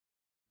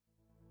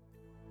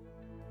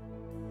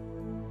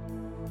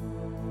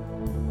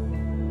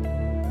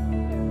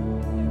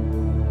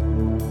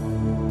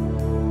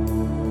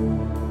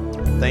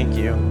Thank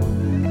you.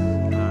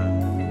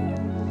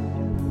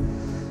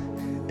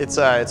 It's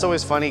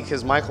always funny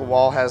because Michael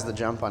Wall has the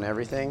jump on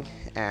everything,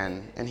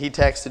 and he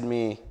texted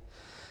me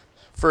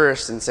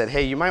first and said,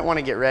 "Hey, you might want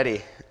to get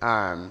ready."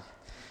 And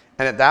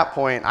at that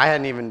point, I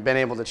hadn't even been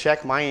able to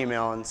check my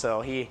email, and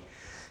so he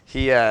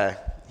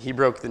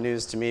broke the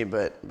news to me.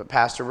 But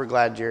Pastor, we're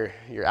glad you're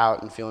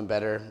out and feeling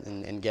better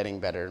and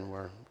getting better, and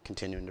we're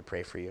continuing to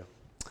pray for you.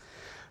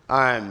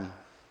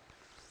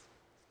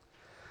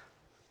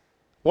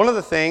 One of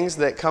the things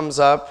that comes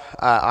up,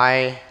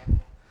 I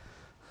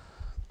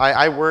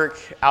work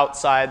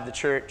outside the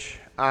church,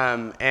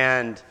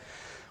 and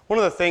one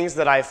of the things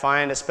that I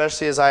find,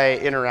 especially as I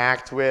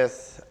interact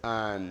with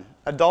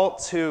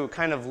adults who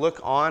kind of look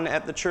on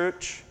at the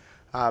church,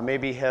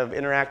 maybe have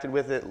interacted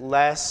with it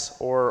less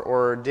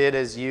or did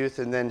as youth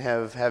and then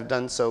have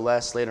done so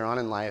less later on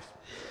in life.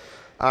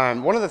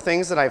 One of the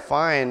things that I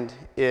find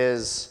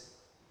is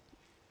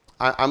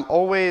I'm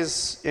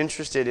always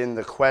interested in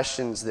the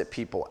questions that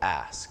people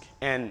ask.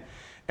 And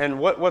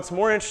what's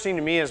more interesting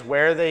to me is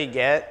where they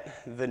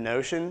get the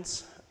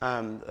notions,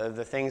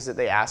 the things that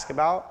they ask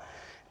about.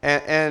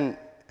 And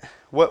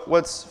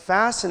what's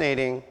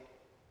fascinating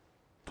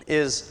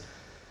is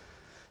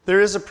there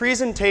is a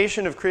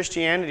presentation of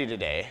Christianity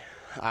today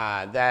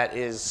that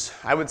is,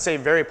 I would say,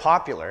 very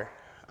popular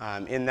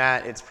in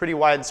that it's pretty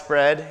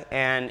widespread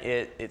and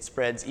it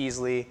spreads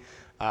easily,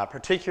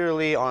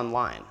 particularly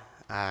online.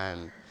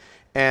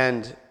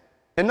 And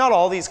not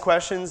all these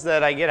questions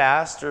that I get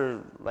asked are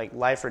like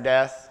life or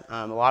death.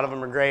 A lot of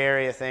them are gray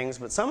area things,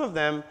 but some of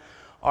them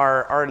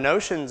are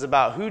notions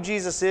about who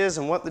Jesus is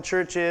and what the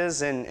church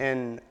is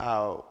and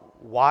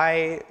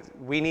why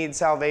we need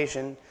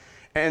salvation.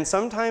 And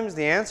sometimes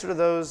the answer to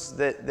those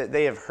that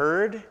they have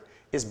heard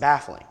is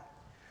baffling.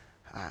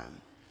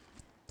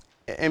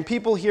 And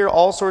people hear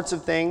all sorts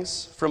of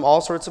things from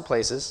all sorts of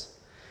places.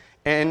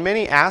 And in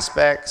many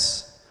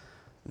aspects,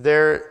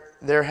 there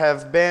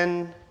have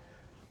been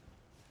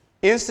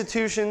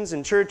institutions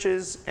and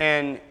churches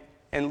and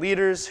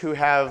leaders who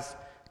have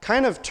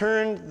kind of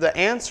turned the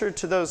answer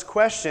to those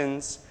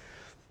questions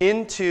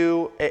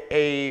into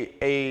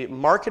a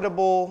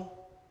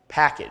marketable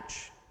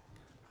package.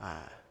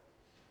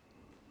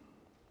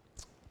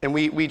 And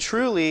we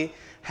truly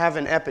have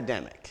an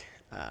epidemic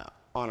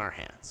on our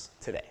hands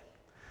today.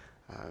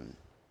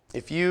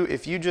 If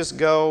you just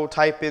go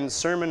type in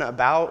sermon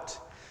about,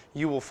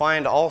 you will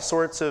find all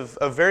sorts of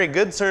very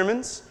good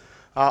sermons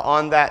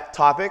on that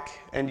topic,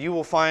 and you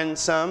will find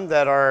some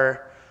that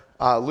are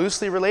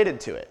loosely related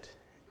to it.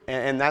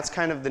 And that's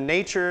kind of the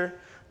nature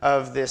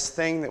of this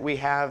thing that we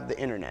have, the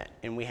internet.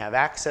 And we have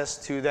access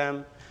to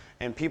them,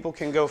 and people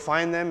can go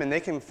find them, and they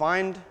can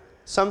find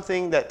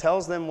something that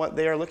tells them what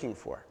they are looking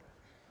for.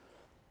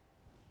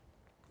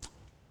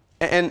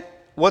 And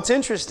what's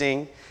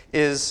interesting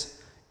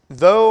is,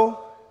 though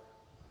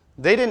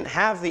they didn't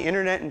have the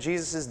internet in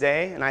Jesus'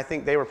 day, and I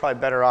think they were probably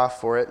better off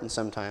for it, and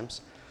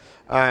sometimes,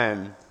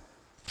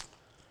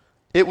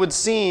 it would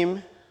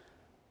seem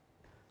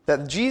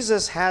that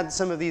Jesus had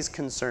some of these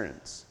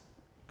concerns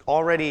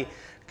already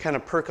kind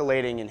of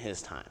percolating in his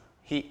time.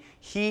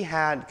 He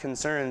had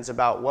concerns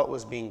about what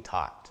was being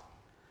taught.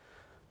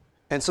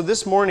 And so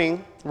this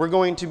morning, we're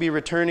going to be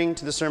returning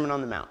to the Sermon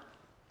on the Mount.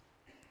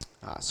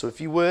 So if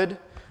you would,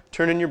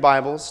 turn in your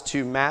Bibles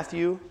to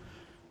Matthew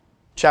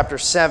chapter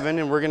 7,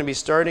 and we're going to be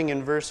starting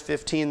in verse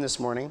 15 this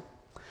morning.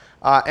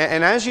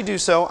 And as you do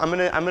so, I'm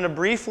going to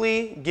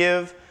briefly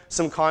give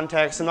some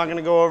context. I'm not going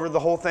to go over the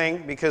whole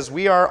thing because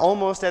we are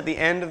almost at the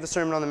end of the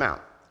Sermon on the Mount.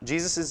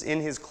 Jesus is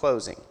in his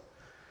closing.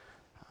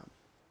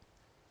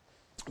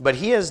 But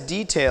he has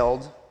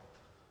detailed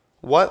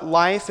what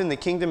life in the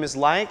kingdom is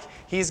like.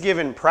 He's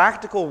given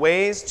practical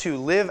ways to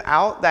live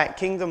out that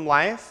kingdom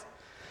life.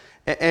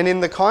 And in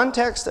the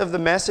context of the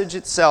message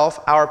itself,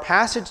 our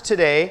passage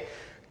today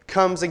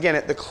comes again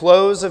at the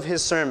close of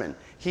his sermon.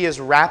 He is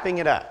wrapping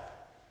it up.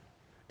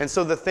 And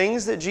so the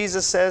things that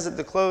Jesus says at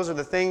the close are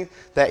the things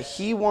that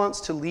he wants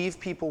to leave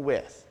people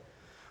with.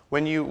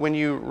 When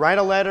you write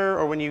a letter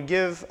or when you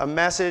give a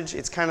message,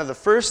 it's kind of the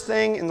first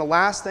thing and the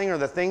last thing are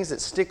the things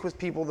that stick with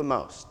people the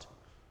most.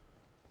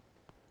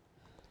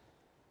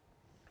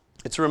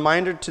 It's a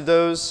reminder to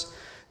those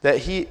that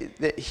he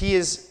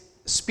is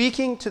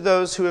speaking to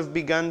those who have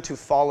begun to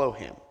follow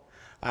him.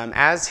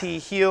 As he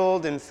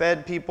healed and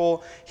fed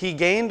people, he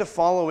gained a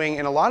following,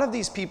 and a lot of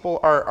these people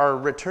are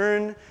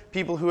return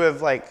people who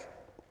have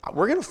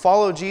we're going to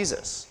follow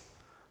Jesus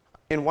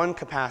in one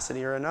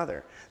capacity or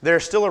another. They're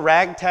still a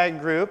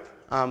ragtag group.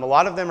 A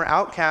lot of them are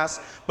outcasts,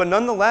 but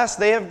nonetheless,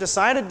 they have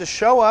decided to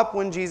show up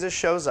when Jesus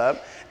shows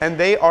up, and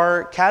they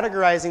are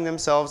categorizing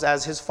themselves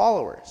as his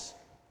followers.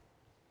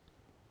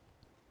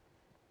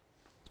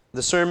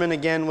 The sermon,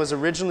 again, was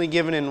originally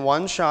given in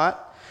one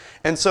shot,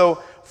 and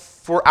so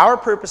for our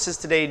purposes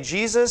today,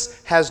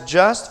 Jesus has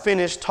just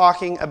finished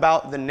talking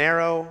about the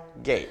narrow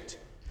gate.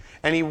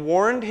 And he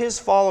warned his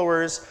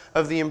followers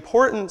of the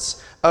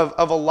importance of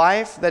a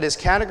life that is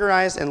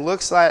categorized and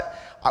looks like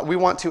we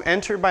want to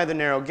enter by the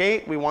narrow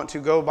gate, we want to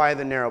go by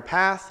the narrow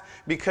path,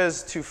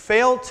 because to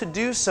fail to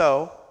do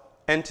so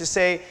and to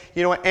say,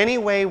 you know what, any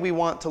way we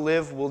want to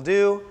live will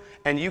do,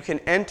 and you can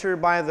enter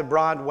by the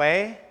broad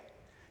way,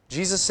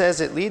 Jesus says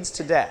it leads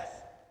to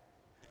death.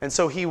 And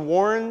so he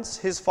warns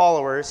his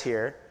followers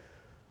here,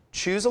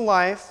 choose a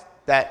life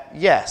that,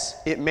 yes,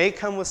 it may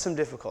come with some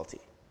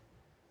difficulty.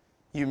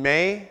 You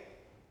may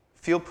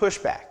feel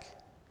pushback.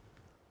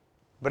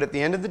 But at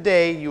the end of the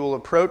day, you will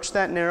approach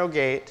that narrow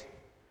gate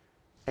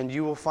and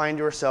you will find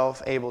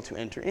yourself able to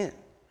enter in.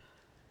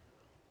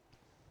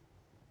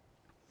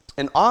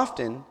 And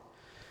often,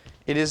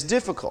 it is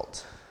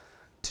difficult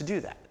to do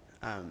that.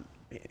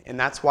 And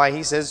that's why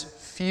he says,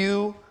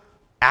 few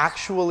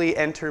actually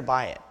enter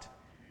by it.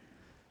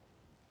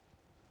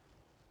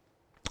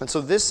 And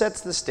so this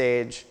sets the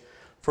stage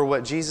for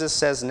what Jesus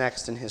says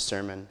next in his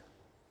sermon.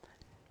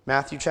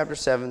 Matthew chapter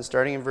 7,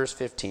 starting in verse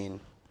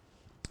 15,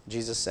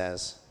 Jesus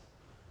says,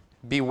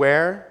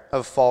 "Beware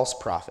of false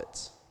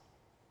prophets,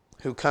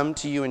 who come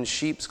to you in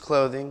sheep's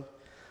clothing,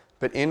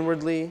 but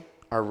inwardly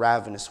are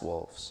ravenous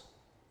wolves.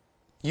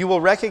 You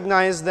will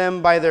recognize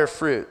them by their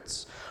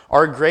fruits.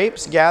 Are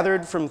grapes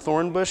gathered from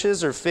thorn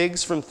bushes or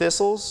figs from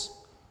thistles?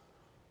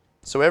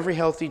 So every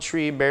healthy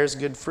tree bears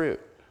good fruit,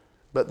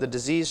 but the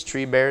diseased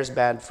tree bears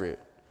bad fruit.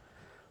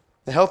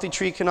 The healthy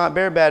tree cannot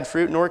bear bad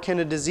fruit, nor can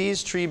a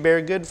diseased tree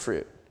bear good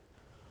fruit.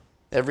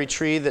 Every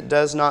tree that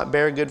does not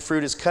bear good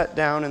fruit is cut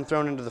down and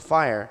thrown into the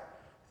fire.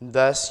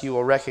 Thus you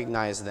will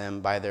recognize them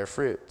by their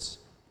fruits.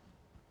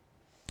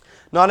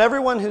 Not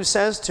everyone who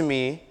says to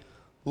me,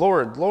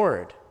 'Lord,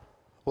 Lord,'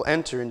 will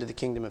enter into the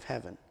kingdom of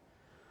heaven,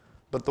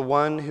 but the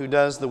one who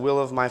does the will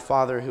of my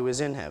Father who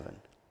is in heaven.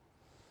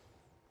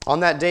 On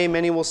that day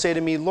many will say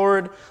to me,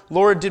 'Lord,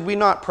 Lord, did we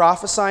not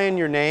prophesy in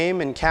your name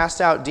and cast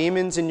out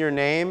demons in your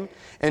name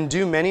and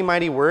do many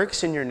mighty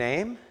works in your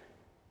name?'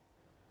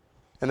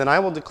 And then I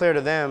will declare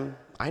to them,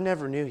 'I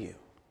never knew you.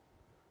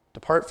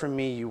 Depart from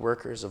me, you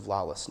workers of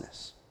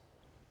lawlessness.'"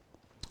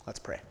 Let's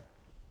pray.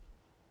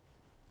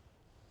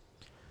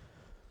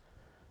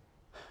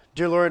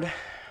 Dear Lord,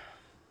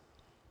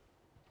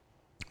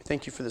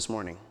 thank you for this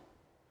morning.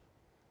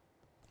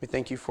 We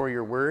thank you for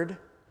your word.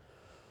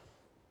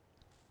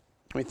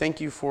 We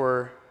thank you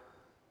for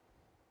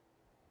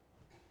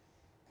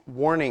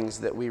warnings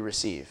that we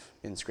receive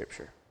in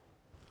Scripture.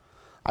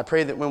 I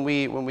pray that when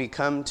we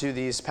come to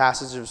these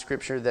passages of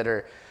Scripture that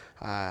are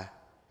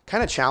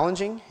kind of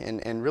challenging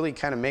and really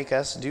kind of make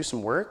us do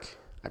some work,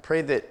 I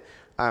pray that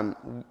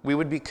we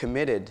would be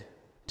committed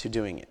to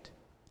doing it.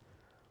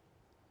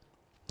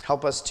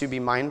 Help us to be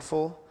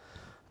mindful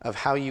of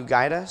how you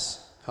guide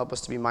us. Help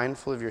us to be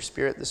mindful of your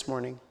Spirit this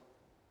morning.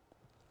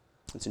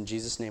 It's in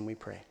Jesus' name we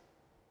pray.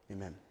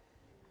 Amen.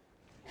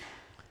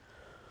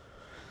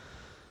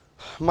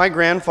 My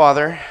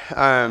grandfather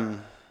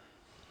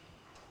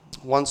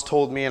once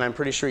told me, and I'm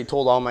pretty sure he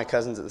told all my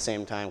cousins at the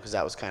same time because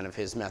that was kind of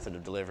his method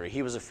of delivery.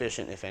 He was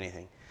efficient, if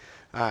anything.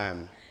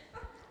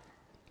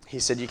 He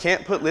said, "You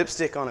can't put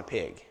lipstick on a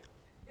pig."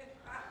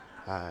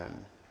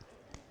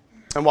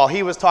 And while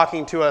he was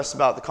talking to us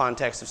about the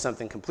context of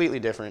something completely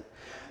different,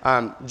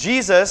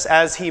 Jesus,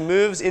 as he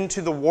moves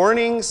into the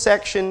warning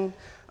section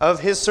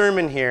of his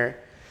sermon here,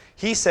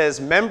 he says,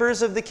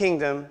 "Members of the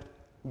kingdom,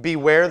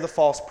 beware the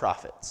false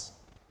prophets."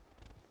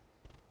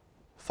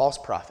 False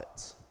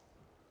prophets.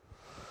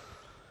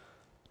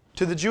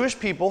 To the Jewish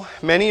people,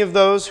 many of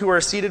those who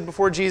are seated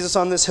before Jesus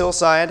on this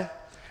hillside,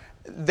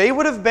 they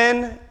would have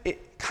been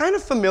kind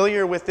of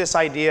familiar with this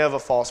idea of a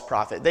false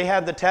prophet. They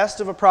had the test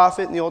of a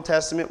prophet in the Old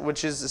Testament,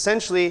 which is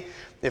essentially,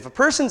 if a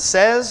person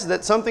says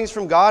that something's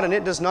from God and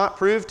it does not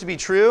prove to be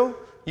true,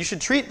 you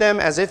should treat them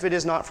as if it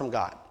is not from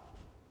God.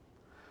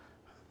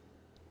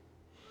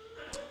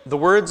 The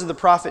words of the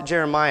prophet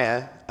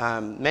Jeremiah,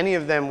 many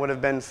of them would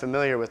have been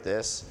familiar with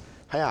this.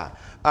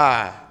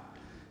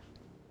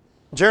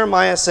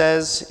 Jeremiah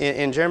says,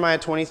 in Jeremiah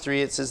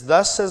 23, it says,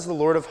 "Thus says the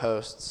Lord of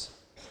hosts,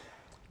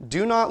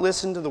 do not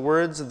listen to the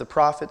words of the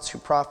prophets who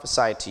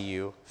prophesy to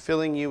you,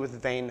 filling you with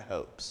vain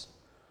hopes.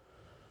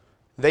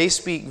 They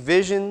speak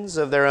visions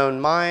of their own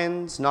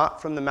minds,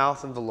 not from the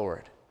mouth of the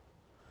Lord.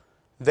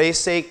 They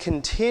say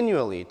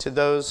continually to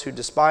those who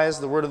despise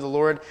the word of the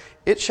Lord,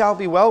 'It shall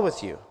be well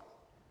with you.'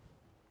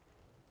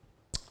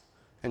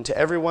 And to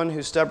everyone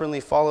who stubbornly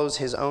follows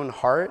his own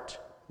heart,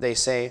 they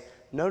say,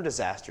 'No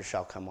disaster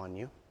shall come on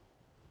you.'"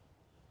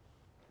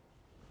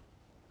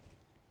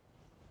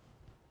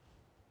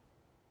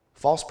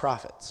 False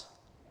prophets.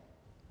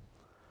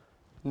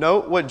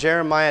 Note what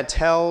Jeremiah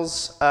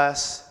tells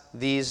us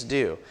these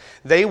do.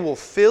 They will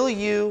fill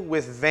you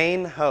with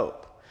vain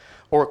hope,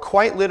 or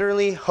quite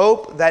literally,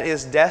 hope that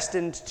is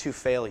destined to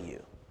fail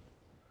you.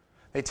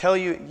 They tell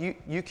you,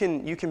 you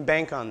can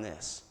bank on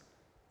this.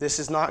 This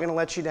is not going to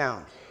let you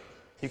down.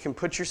 You can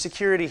put your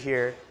security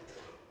here,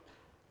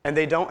 and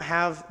they don't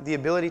have the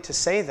ability to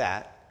say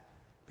that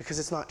because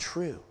it's not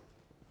true.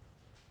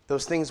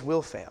 Those things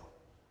will fail.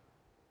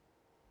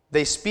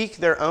 They speak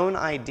their own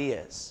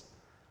ideas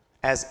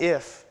as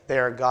if they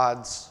are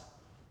God's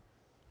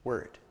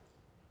word.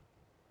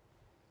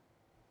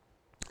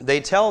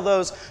 They tell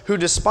those who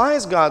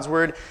despise God's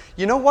word,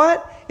 "You know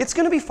what? It's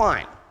going to be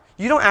fine.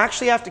 you don't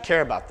actually have to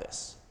care about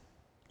this.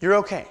 You're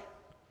okay.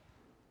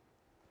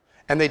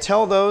 And they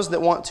tell those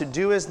that want to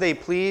do as they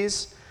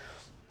please,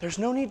 there's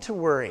no need to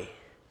worry.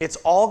 It's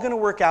all going to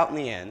work out in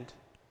the end.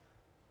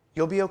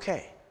 You'll be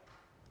okay.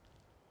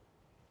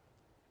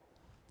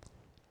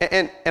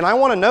 And I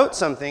want to note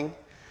something.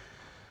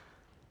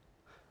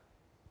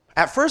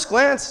 At first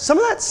glance, some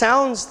of that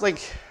sounds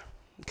like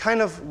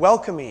kind of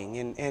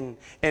welcoming,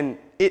 and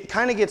it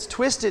kind of gets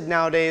twisted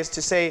nowadays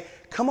to say,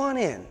 come on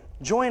in,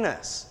 join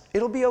us.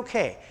 It'll be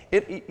okay.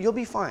 You'll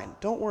be fine.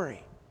 Don't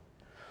worry.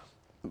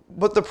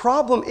 But the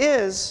problem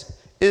is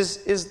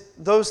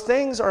those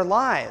things are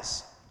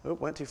lies. Oh,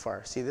 went too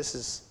far. See,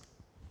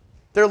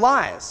 they're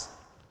lies.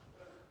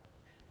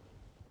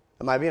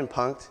 Am I being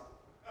punked?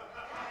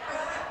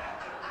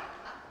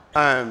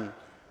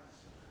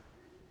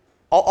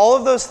 All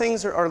of those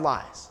things are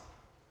lies.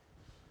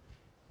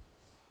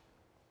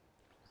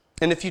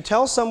 And if you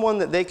tell someone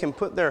that they can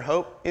put their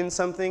hope in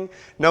something,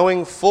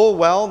 knowing full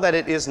well that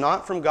it is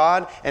not from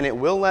God and it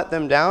will let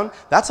them down,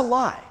 that's a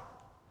lie.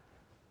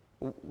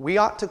 We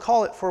ought to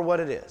call it for what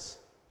it is.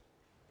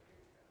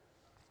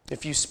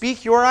 If you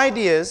speak your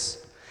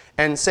ideas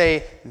and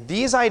say,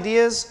 these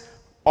ideas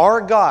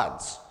are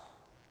God's,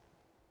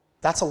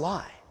 that's a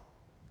lie.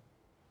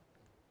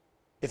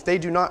 If they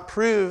do not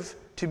prove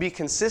to be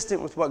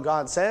consistent with what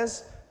God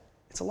says,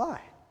 it's a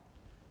lie.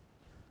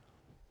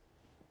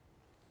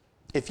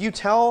 If you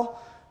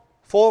tell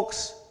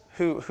folks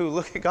who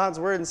look at God's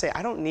word and say,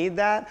 I don't need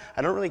that,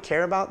 I don't really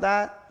care about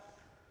that,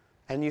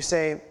 and you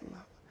say,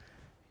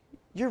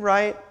 you're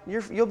right,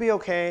 you'll be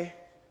okay,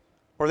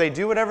 or they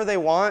do whatever they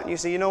want, and you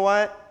say, you know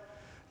what,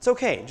 it's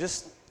okay,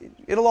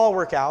 it'll all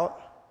work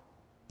out.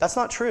 That's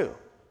not true.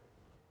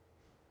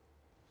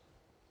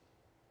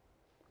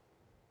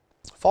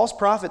 False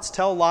prophets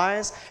tell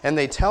lies, and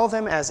they tell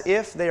them as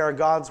if they are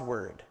God's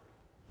word.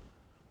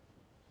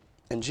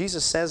 And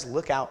Jesus says,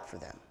 look out for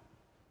them.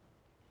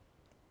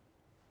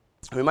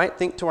 We might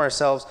think to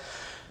ourselves,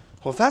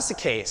 well, if that's the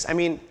case, I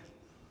mean,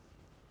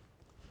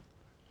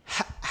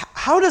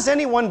 how does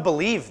anyone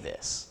believe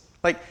this?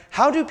 Like,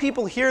 how do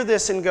people hear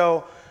this and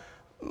go,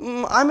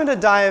 I'm going to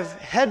dive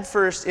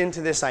headfirst into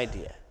this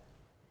idea?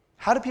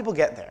 How do people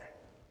get there?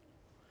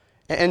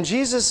 And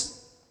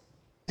Jesus,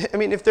 I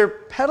mean, if they're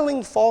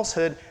peddling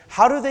falsehood,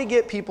 how do they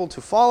get people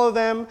to follow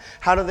them?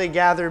 How do they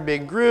gather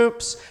big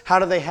groups? How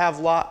do they have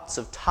lots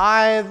of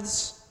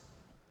tithes?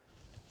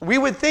 We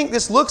would think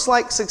this looks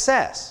like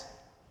success.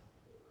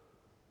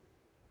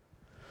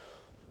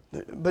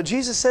 But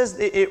Jesus says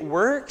it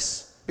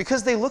works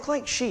because they look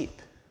like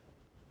sheep.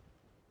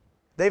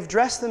 They've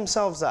dressed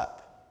themselves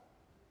up.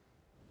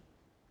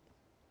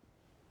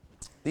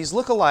 These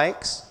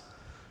lookalikes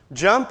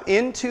jump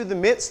into the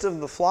midst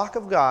of the flock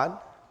of God,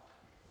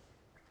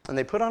 and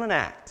they put on an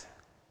act.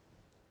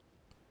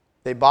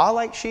 They baa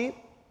like sheep.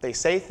 They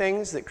say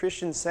things that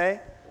Christians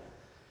say.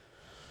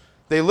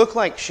 They look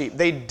like sheep.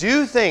 They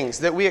do things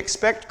that we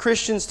expect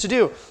Christians to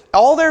do.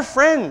 All their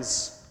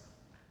friends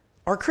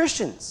are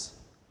Christians.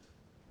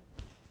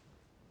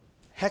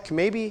 Heck,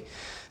 maybe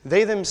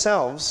they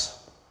themselves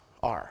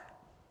are.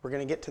 We're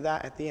going to get to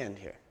that at the end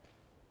here.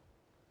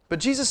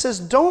 But Jesus says,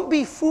 don't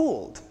be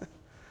fooled.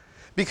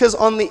 Because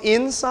on the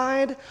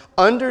inside,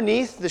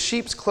 underneath the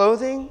sheep's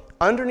clothing,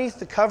 underneath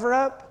the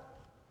cover-up,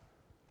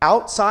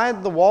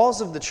 outside the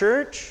walls of the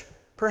church,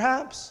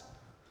 perhaps,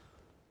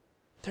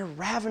 they're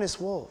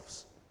ravenous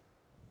wolves.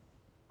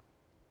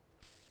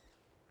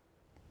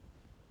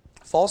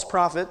 False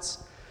prophets,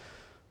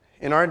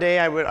 in our day,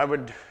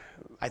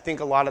 I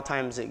think a lot of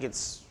times it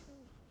gets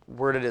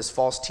worded as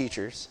false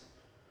teachers.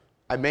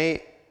 I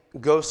may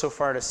go so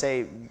far to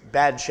say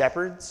bad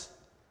shepherds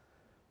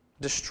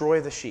destroy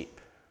the sheep.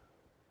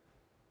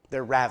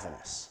 They're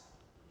ravenous.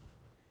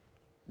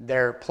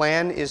 Their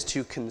plan is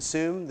to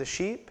consume the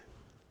sheep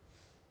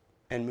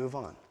and move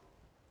on.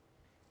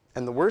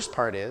 And the worst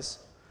part is,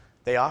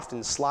 they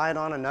often slide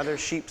on another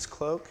sheep's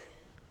cloak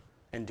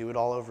and do it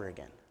all over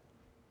again.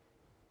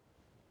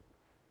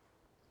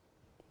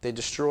 They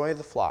destroy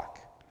the flock.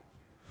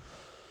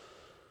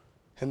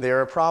 And they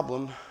are a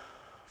problem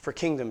for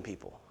kingdom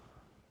people.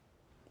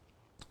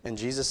 And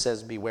Jesus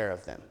says, beware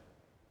of them.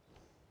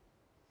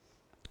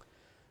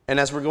 And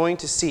as we're going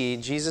to see,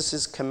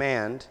 Jesus'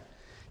 command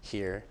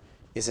here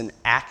is an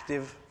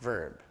active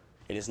verb.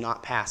 It is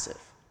not passive.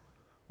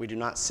 We do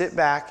not sit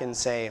back and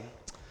say,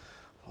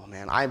 oh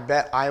man, I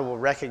bet I will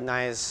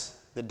recognize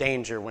the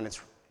danger when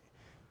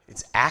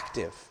it's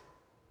active.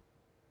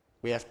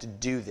 We have to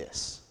do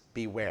this.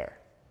 Beware.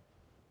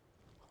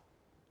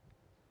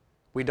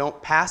 We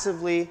don't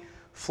passively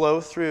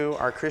flow through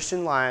our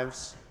Christian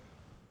lives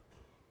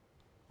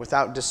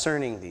without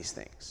discerning these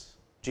things.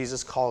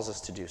 Jesus calls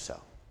us to do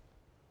so.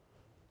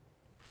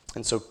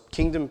 And so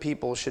kingdom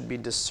people should be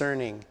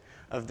discerning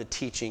of the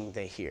teaching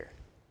they hear.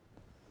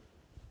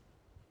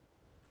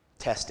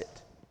 Test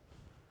it.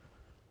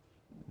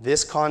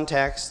 This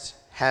context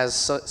has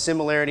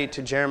similarity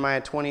to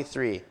Jeremiah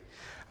 23.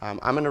 I'm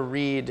going to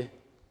read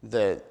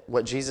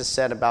what Jesus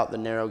said about the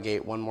narrow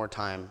gate one more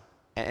time,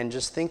 and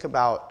just think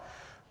about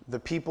the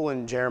people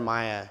in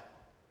Jeremiah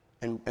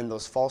and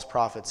those false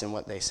prophets and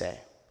what they say.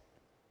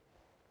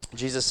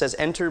 Jesus says,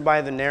 enter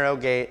by the narrow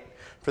gate,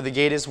 for the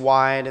gate is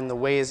wide and the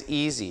way is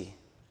easy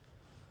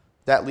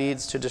that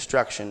leads to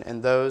destruction,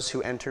 and those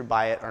who enter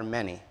by it are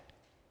many.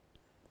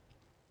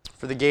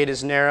 For the gate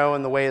is narrow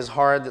and the way is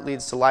hard that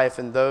leads to life,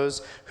 and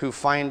those who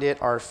find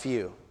it are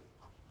few.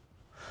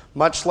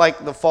 Much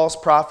like the false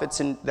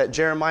prophets that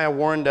Jeremiah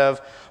warned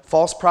of,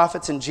 false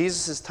prophets in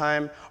Jesus'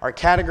 time are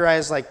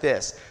categorized like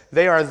this.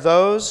 They are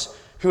those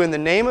who in the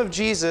name of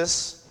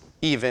Jesus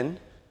even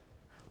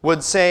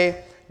would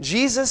say,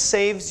 Jesus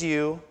saves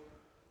you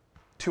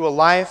to a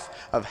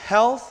life of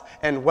health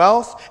and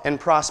wealth and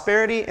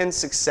prosperity and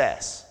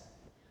success.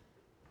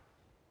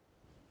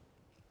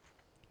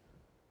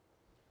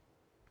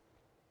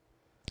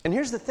 And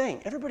here's the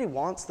thing. Everybody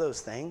wants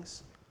those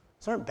things.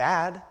 Those aren't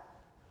bad.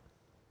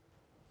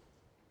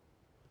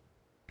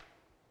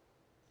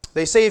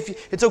 They say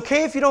it's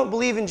okay if you don't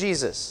believe in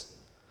Jesus,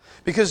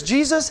 because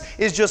Jesus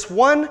is just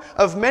one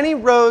of many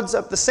roads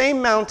up the same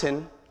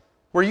mountain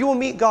where you will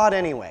meet God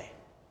anyway.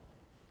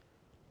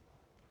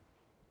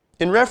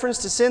 In reference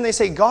to sin, they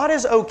say God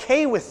is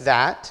okay with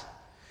that.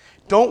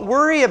 Don't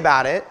worry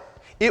about it.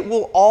 It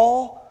will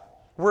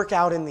all work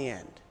out in the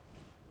end.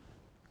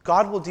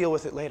 God will deal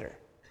with it later.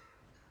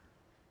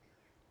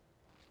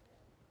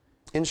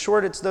 In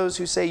short, it's those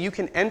who say you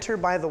can enter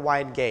by the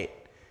wide gate.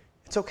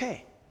 It's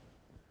okay.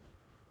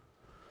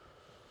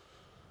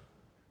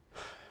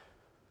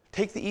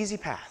 Take the easy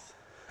path.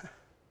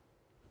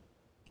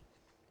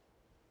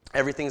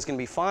 Everything's going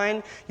to be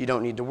fine. You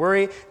don't need to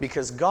worry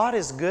because God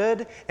is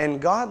good and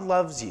God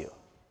loves you.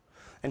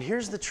 And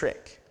here's the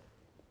trick.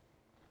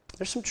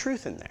 There's some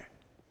truth in there.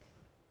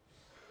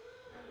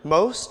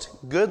 Most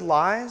good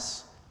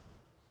lies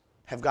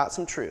have got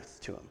some truth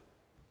to them.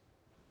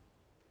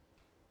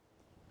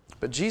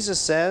 But Jesus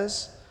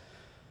says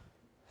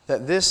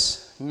that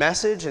this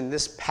message and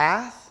this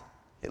path,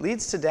 it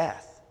leads to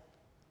death.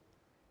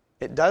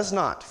 It does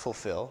not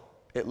fulfill.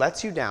 It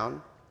lets you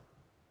down,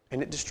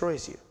 and it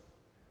destroys you.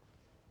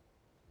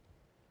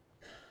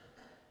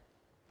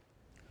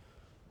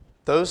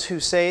 Those who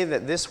say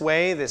that this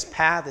way, this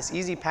path, this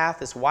easy path,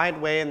 this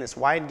wide way, and this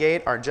wide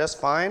gate are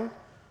just fine,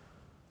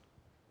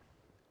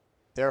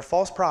 they are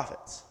false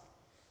prophets.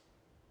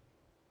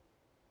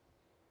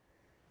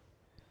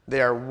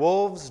 They are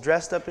wolves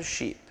dressed up as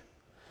sheep,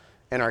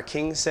 and our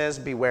King says,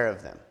 beware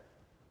of them.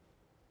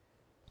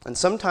 And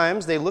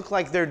sometimes they look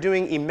like they're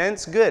doing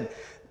immense good.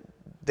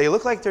 They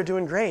look like they're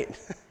doing great.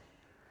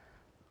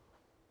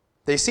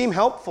 They seem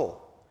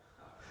helpful.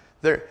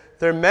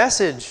 Their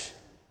message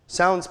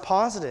sounds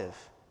positive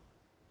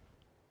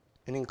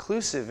and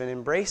inclusive and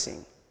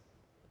embracing.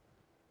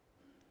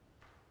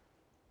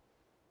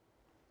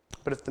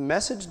 But if the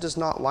message does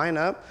not line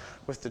up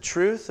with the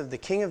truth of the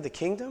King of the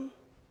Kingdom,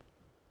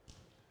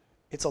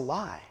 it's a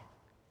lie.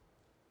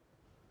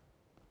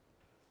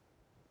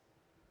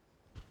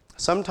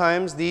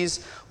 Sometimes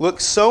these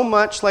look so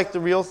much like the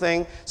real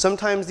thing.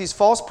 Sometimes these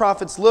false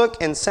prophets look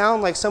and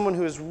sound like someone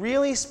who is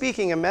really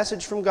speaking a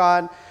message from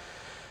God.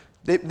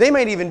 They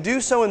might even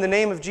do so in the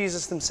name of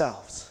Jesus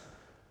themselves.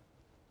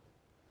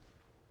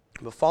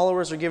 But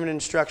followers are given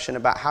instruction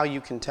about how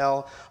you can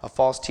tell a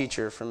false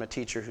teacher from a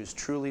teacher who's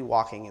truly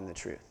walking in the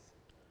truth.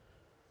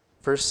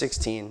 Verse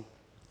 16,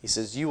 he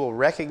says, you will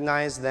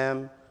recognize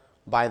them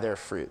by their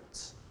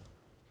fruits.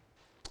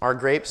 Are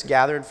grapes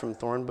gathered from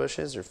thorn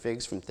bushes or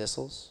figs from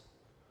thistles?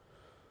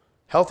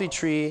 Healthy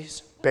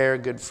trees bear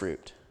good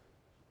fruit,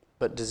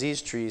 but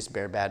diseased trees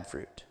bear bad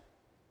fruit.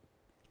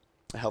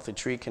 A healthy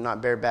tree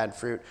cannot bear bad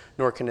fruit,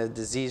 nor can a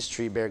diseased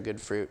tree bear good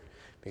fruit,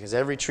 because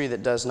every tree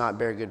that does not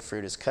bear good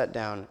fruit is cut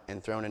down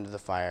and thrown into the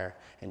fire,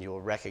 and you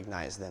will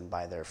recognize them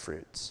by their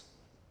fruits.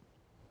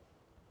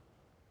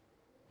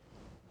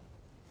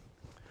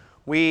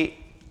 We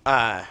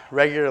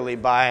regularly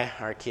buy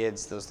our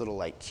kids those little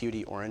like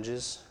cutie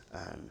oranges.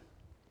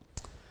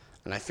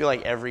 And I feel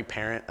like every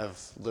parent of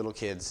little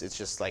kids, it's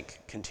just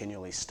like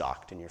continually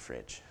stocked in your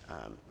fridge.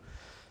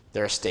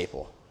 They're a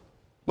staple.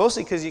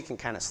 Mostly because you can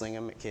kind of sling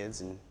them at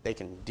kids and they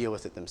can deal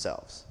with it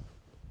themselves.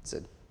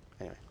 So,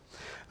 anyway.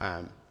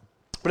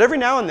 But every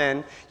now and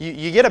then,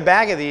 you get a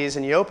bag of these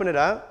and you open it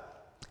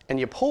up and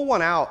you pull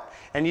one out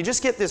and you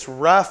just get this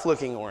rough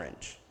looking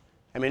orange.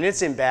 I mean,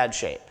 it's in bad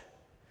shape.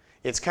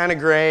 It's kind of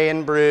gray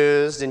and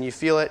bruised and you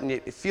feel it, and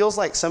it feels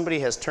like somebody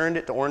has turned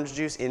it to orange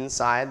juice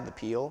inside the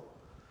peel.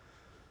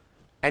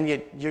 And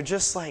you're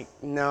just like,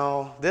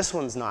 no, this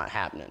one's not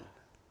happening.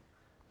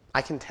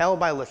 I can tell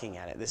by looking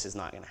at it, this is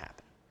not going to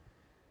happen.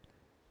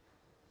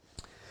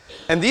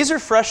 And these are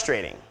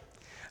frustrating,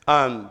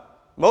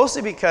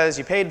 mostly because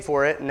you paid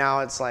for it, and now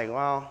it's like,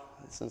 well,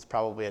 this one's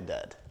probably a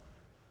dud.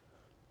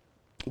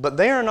 But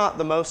they are not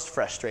the most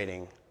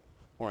frustrating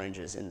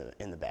oranges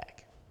in the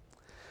bag.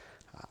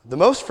 The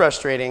most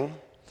frustrating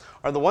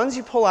are the ones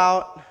you pull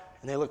out,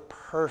 and they look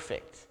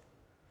perfect.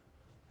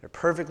 They're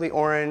perfectly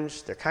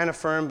orange. They're kind of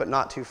firm, but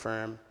not too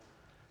firm.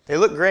 They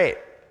look great.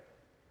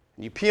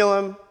 You peel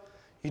them.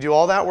 You do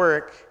all that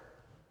work.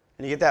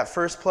 and you get that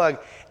first plug,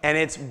 and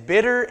it's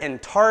bitter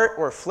and tart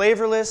or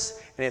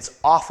flavorless, and it's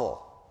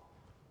awful.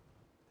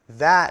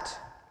 That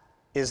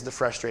is the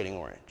frustrating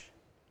orange.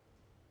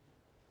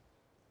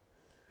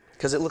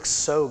 Because it looks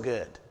so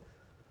good.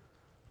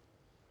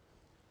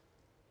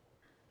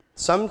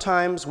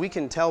 Sometimes we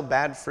can tell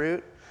bad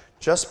fruit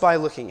just by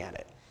looking at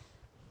it.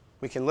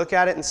 We can look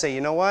at it and say,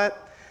 you know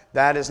what?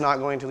 That is not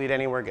going to lead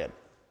anywhere good.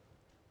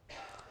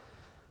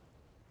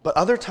 But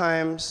other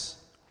times,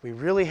 we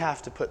really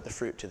have to put the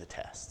fruit to the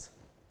test.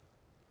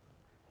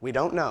 We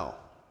don't know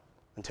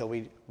until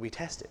we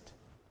test it.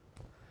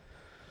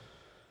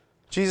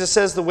 Jesus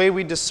says the way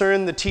we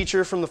discern the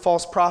teacher from the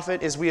false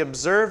prophet is we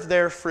observe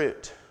their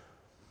fruit.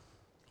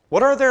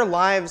 What are their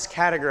lives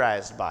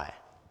categorized by?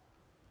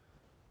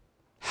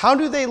 How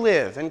do they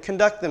live and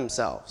conduct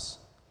themselves?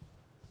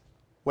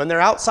 When they're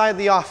outside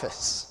the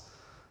office,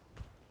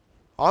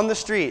 on the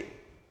street,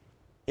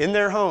 in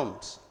their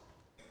homes,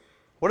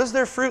 what does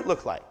their fruit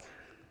look like?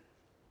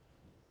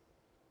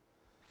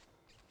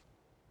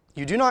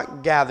 You do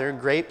not gather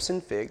grapes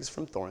and figs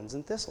from thorns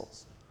and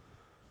thistles.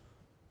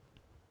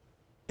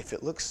 If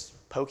it looks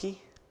pokey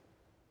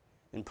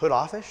and put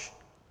offish,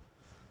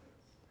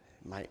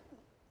 it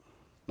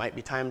might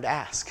be time to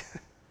ask.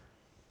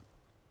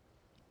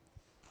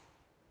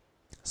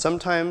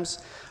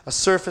 Sometimes a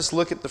surface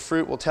look at the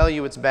fruit will tell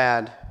you it's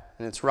bad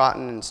and it's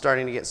rotten and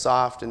starting to get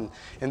soft. And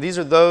these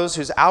are those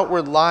whose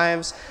outward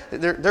lives,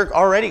 they're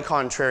already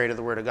contrary to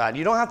the Word of God.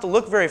 You don't have to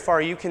look very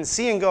far. You can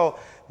see and go,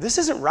 this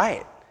isn't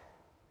right.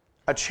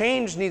 A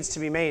change needs to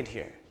be made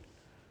here.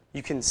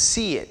 You can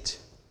see it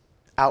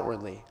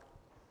outwardly.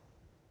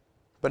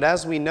 But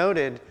as we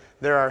noted,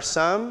 there are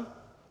some,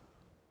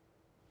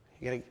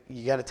 you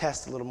got to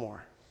test a little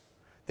more.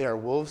 They are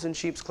wolves in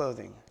sheep's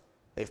clothing.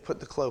 They've put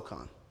the cloak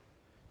on.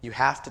 You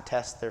have to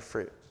test their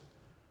fruit.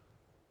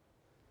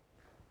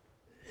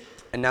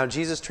 And now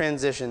Jesus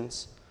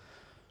transitions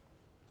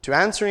to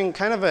answering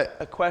kind of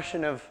a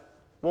question of,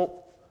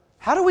 well,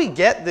 how do we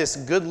get this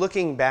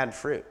good-looking bad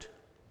fruit?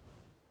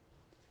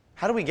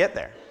 How do we get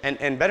there?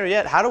 And better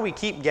yet, how do we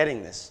keep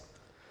getting this?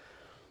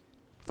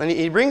 And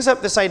he brings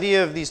up this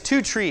idea of these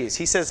two trees.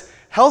 He says,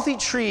 healthy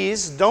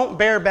trees don't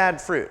bear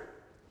bad fruit.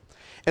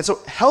 And so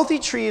healthy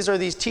trees are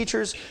these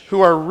teachers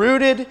who are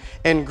rooted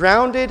and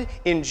grounded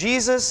in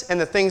Jesus and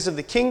the things of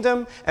the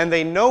kingdom, and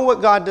they know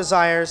what God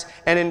desires,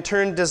 and in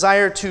turn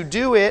desire to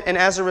do it, and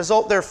as a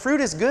result, their fruit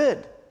is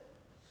good.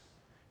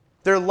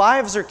 Their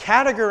lives are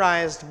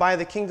categorized by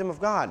the kingdom of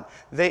God.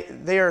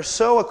 They are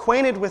so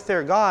acquainted with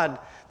their God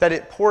that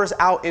it pours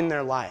out in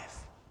their life.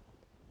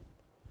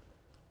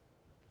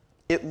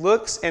 It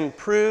looks and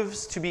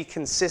proves to be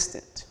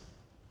consistent.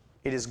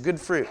 It is good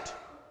fruit.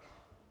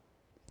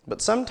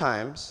 But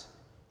sometimes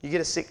you get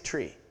a sick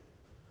tree.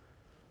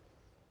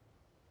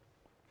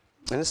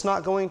 And it's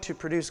not going to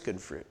produce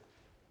good fruit.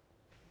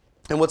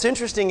 And what's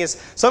interesting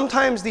is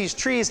sometimes these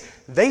trees,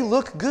 they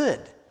look good.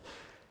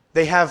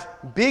 They have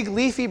big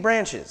leafy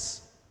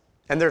branches.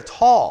 And they're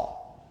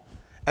tall.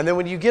 And then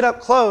when you get up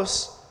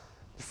close,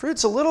 the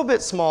fruit's a little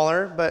bit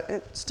smaller, but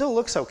it still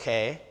looks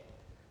okay.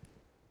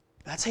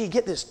 That's how you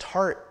get this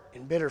tart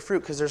and bitter fruit,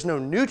 because there's no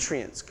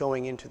nutrients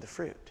going into the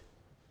fruit.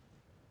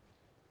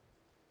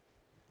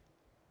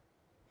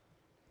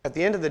 At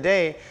the end of the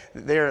day,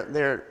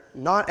 they're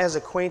not as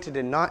acquainted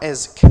and not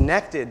as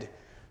connected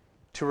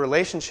to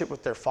relationship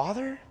with their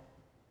Father,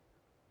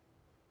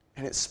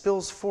 and it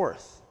spills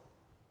forth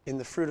in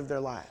the fruit of their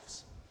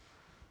lives.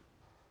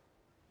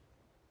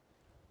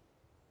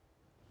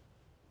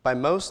 By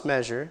most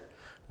measure,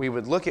 we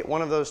would look at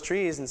one of those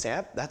trees and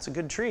say, that's a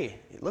good tree.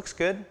 It looks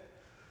good.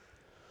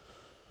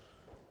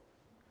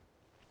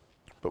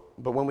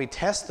 But when we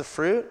test the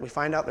fruit, we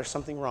find out there's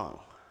something wrong.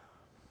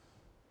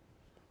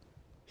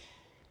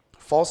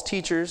 False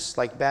teachers,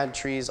 like bad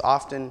trees,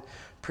 often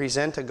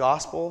present a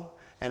gospel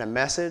and a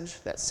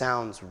message that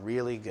sounds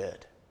really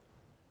good.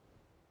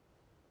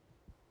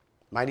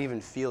 Might even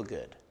feel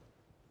good.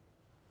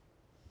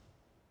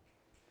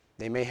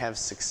 They may have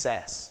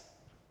success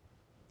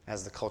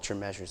as the culture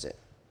measures it.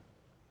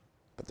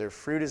 But their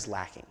fruit is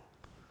lacking.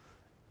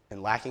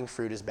 And lacking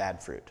fruit is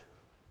bad fruit.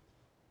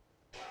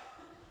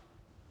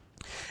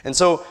 And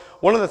so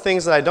one of the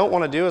things that I don't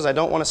want to do is I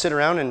don't want to sit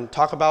around and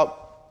talk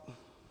about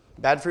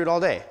bad fruit all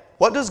day.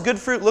 What does good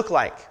fruit look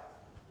like?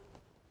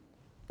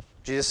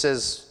 Jesus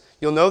says,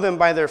 you'll know them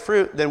by their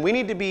fruit. Then we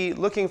need to be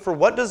looking for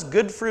what does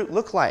good fruit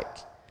look like?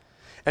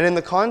 And in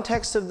the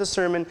context of the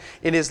sermon,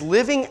 it is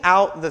living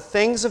out the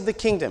things of the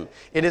kingdom.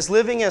 It is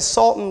living as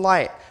salt and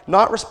light,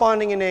 not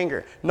responding in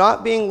anger,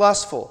 not being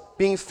lustful,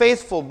 being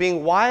faithful,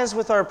 being wise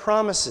with our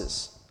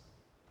promises,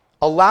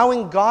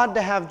 allowing God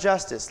to have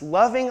justice,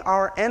 loving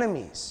our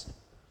enemies,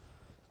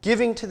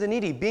 giving to the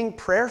needy, being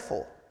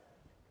prayerful,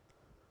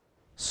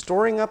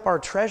 storing up our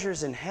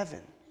treasures in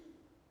heaven,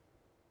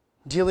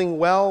 dealing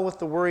well with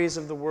the worries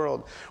of the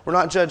world. We're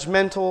not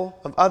judgmental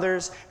of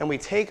others, and we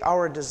take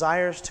our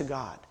desires to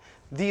God.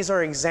 These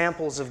are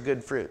examples of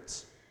good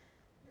fruits.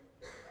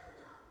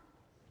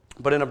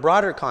 But in a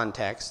broader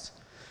context,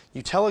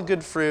 you tell a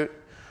good fruit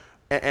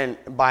and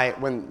by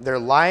when their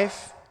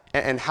life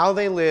and how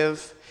they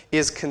live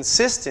is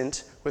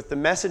consistent with the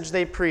message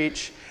they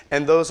preach,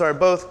 and those are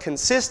both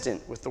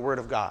consistent with the Word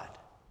of God.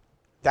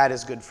 That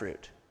is good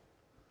fruit.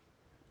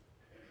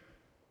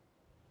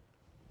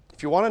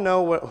 If you want to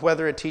know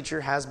whether a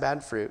teacher has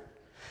bad fruit,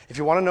 if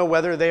you want to know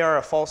whether they are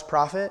a false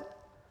prophet,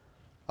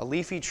 a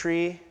leafy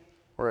tree,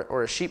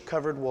 or a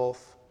sheep-covered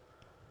wolf,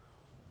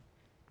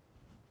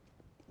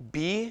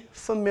 be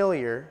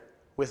familiar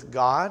with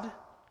God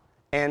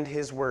and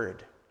His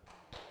Word.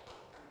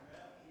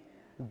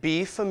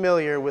 Be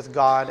familiar with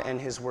God and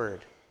His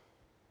Word.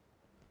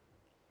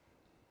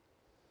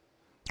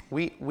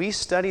 We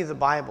study the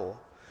Bible.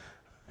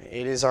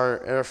 It is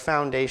our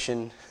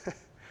foundation.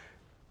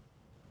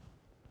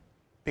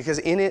 Because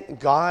in it,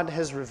 God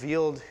has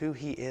revealed who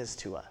He is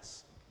to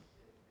us.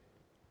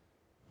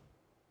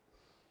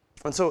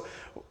 And so,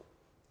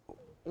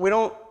 we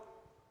don't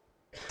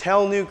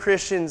tell new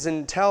Christians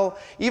and tell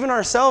even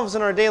ourselves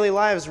in our daily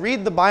lives,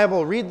 read the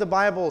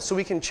Bible so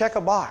we can check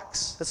a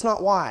box. That's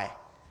not why.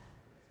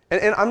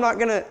 And I'm not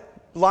going to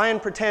lie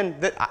and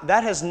pretend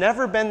that has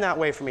never been that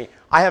way for me.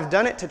 I have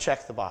done it to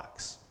check the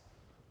box.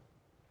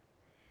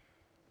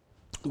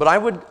 But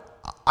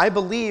I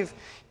believe,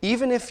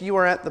 even if you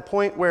are at the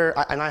point where,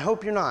 and I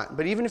hope you're not,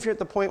 but even if you're at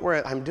the point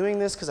where I'm doing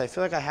this because I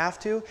feel like I have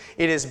to,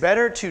 it is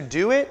better to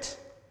do it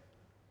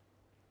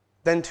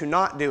than to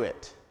not do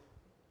it.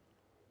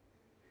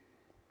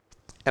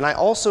 And I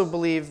also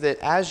believe that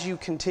as you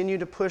continue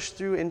to push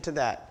through into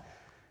that,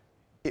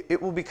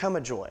 it will become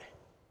a joy.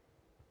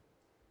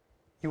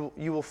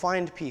 You will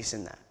find peace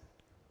in that.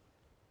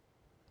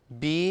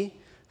 Be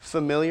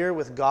familiar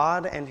with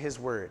God and His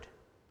Word.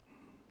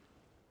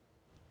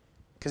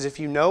 Because if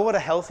you know what a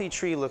healthy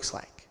tree looks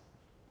like,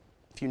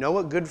 if you know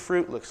what good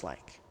fruit looks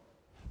like,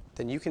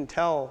 then you can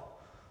tell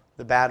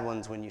the bad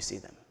ones when you see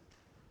them.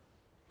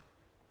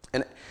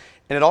 And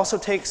it also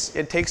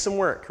takes some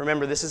work.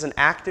 Remember, this is an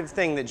active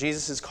thing that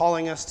Jesus is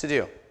calling us to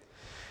do.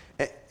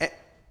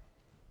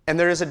 And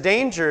there is a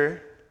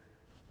danger.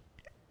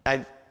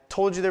 I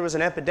told you there was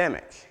an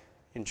epidemic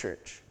in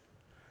church.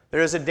 There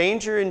is a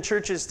danger in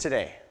churches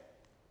today.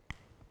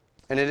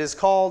 And it is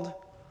called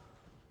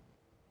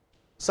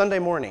Sunday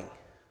morning.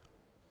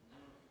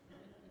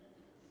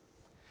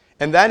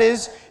 And that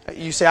is,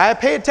 you say, I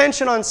pay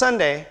attention on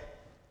Sunday.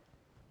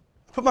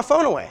 I put my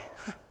phone away.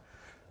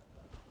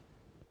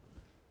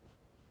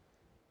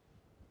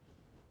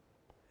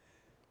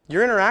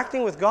 You're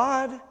interacting with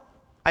God.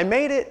 I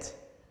made it.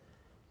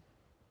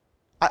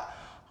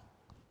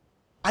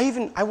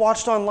 I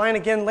watched online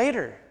again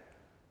later.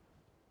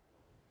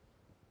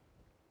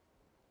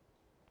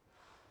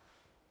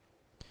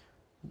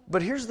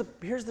 But here's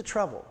the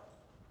trouble.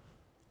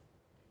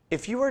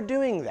 If you are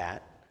doing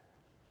that,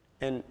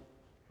 and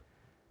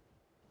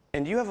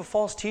you have a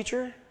false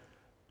teacher,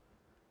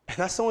 and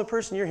that's the only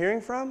person you're hearing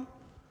from,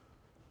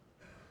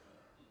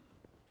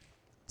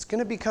 it's going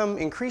to become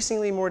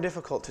increasingly more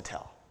difficult to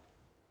tell.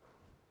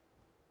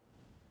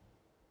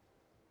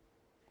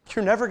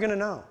 You're never going to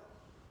know.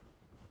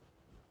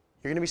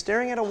 You're going to be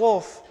staring at a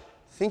wolf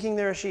thinking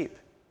they're a sheep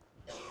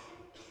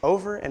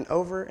over and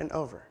over and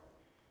over.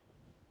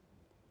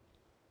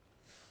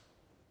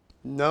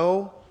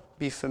 Know,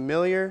 be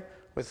familiar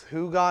with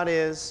who God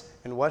is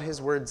and what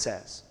His Word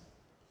says.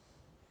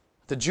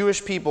 The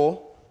Jewish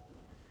people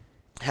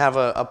have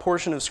a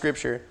portion of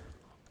Scripture,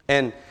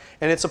 and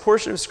it's a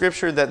portion of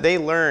Scripture that they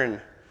learn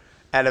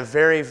at a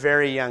very,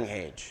 very young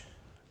age.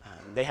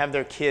 They have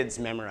their kids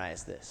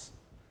memorize this.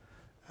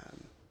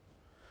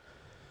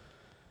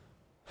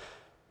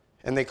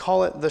 And they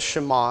call it the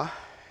Shema,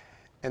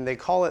 and they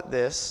call it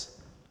this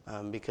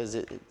because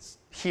it's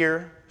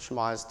hear.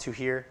 Shema is to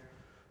hear.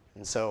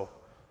 And so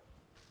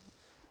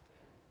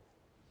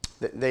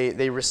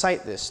they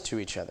recite this to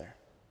each other.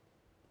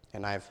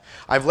 And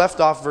I've left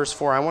off verse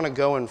 4. I want to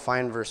go and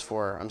find verse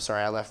 4. I'm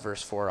sorry, I left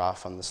verse 4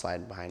 off on the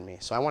slide behind me.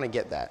 So I want to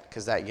get that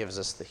because that gives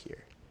us the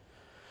hear.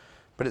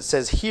 But it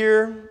says,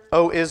 Hear,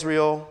 O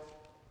Israel,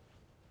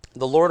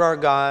 the Lord our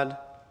God,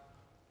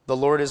 the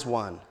Lord is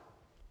one.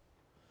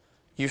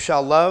 You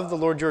shall love the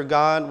Lord your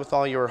God with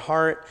all your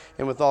heart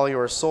and with all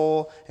your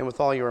soul and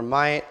with all your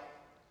might.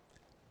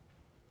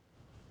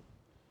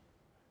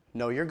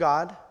 Know your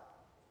God.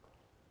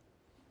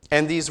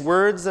 And these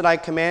words that I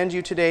command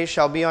you today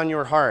shall be on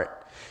your heart.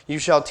 You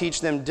shall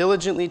teach them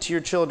diligently to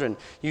your children.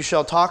 You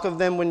shall talk of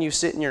them when you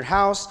sit in your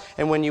house,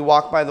 and when you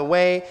walk by the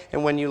way,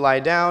 and when you lie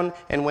down,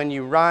 and when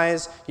you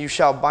rise. You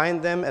shall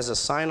bind them as a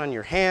sign on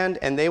your hand,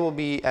 and they will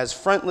be as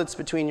frontlets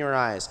between your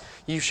eyes.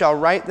 You shall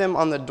write them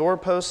on the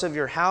doorposts of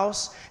your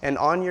house and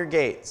on your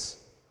gates.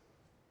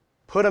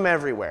 Put them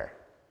everywhere.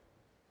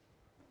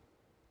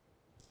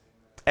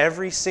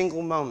 Every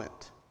single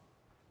moment.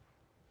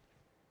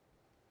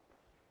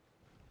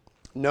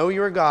 Know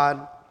your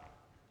God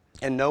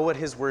and know what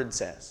His Word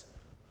says.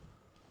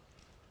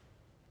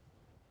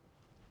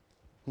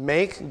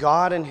 Make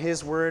God and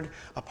His Word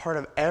a part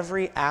of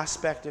every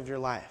aspect of your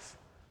life.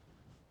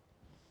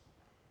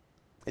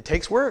 It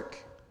takes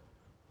work.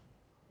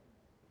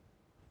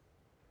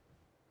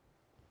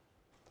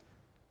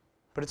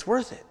 but it's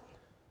worth it.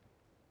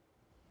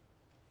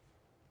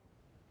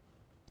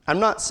 I'm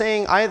not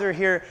saying either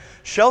here,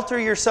 shelter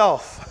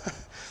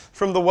yourself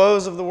from the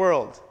woes of the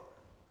world.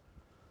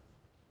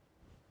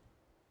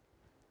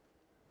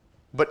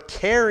 But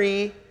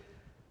carry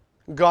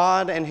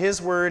God and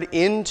His Word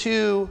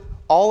into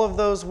all of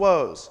those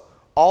woes,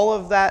 all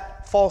of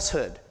that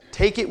falsehood.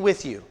 Take it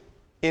with you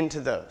into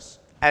those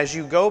as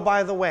you go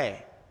by the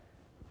way.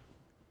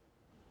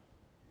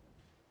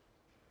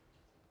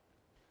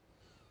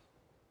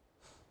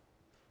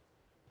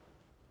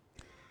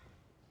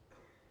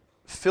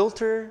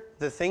 Filter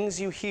the things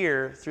you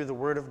hear through the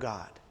Word of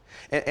God.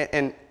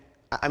 And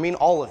I mean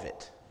all of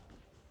it.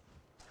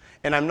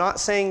 And I'm not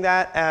saying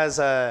that as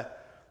a,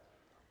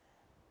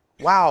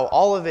 wow,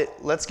 all of it,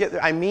 let's get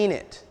there. I mean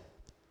it.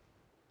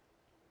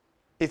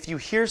 If you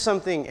hear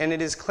something and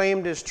it is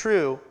claimed as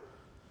true,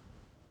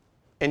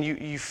 and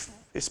you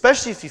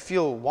especially if you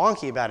feel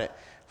wonky about it,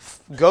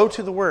 go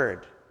to the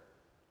Word.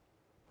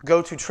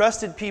 Go to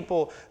trusted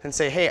people and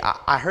say, hey,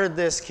 I heard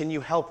this. Can you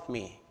help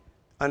me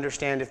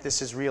understand if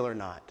this is real or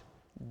not?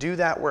 Do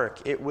that work.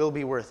 It will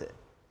be worth it.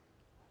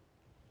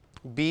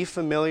 Be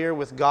familiar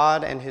with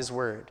God and His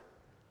Word.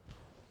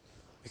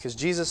 Because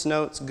Jesus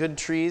notes, good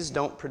trees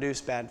don't produce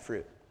bad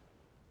fruit.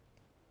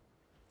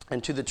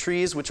 And to the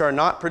trees which are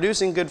not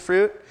producing good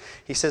fruit,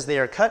 He says they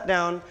are cut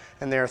down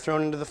and they are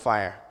thrown into the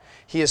fire.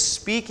 He is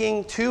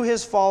speaking to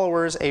His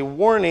followers a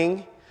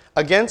warning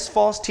against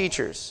false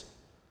teachers.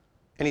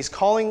 And He's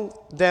calling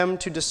them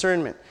to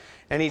discernment.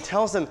 And He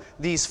tells them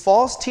these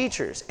false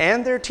teachers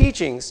and their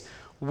teachings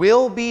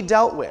will be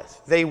dealt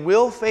with. They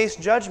will face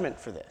judgment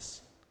for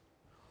this.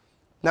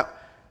 Now,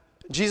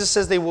 Jesus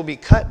says they will be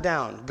cut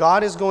down.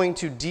 God is going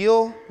to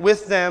deal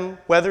with them,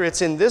 whether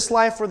it's in this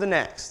life or the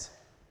next.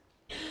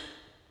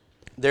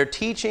 Their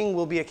teaching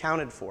will be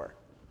accounted for.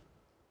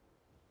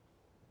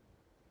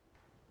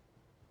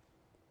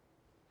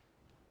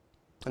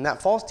 And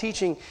that false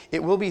teaching,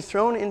 it will be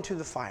thrown into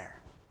the fire.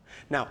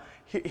 Now,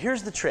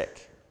 here's the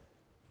trick.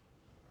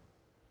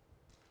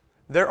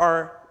 There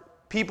are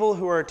people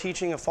who are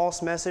teaching a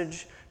false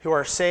message who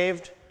are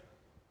saved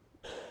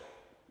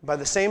by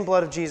the same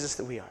blood of Jesus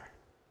that we are.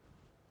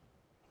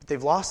 But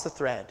they've lost the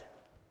thread.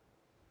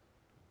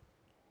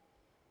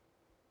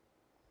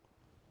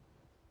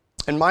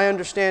 And my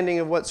understanding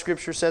of what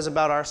Scripture says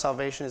about our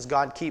salvation is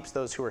God keeps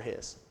those who are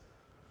His.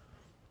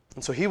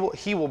 And so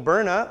He will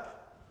burn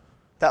up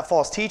that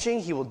false teaching.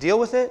 He will deal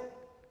with it.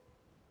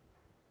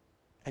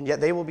 And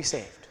yet they will be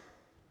saved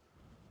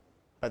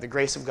by the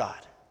grace of God.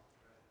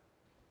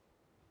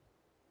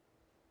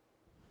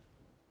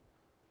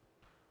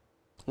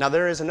 Now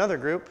there is another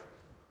group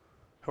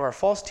who are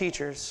false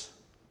teachers,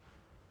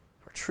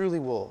 who are truly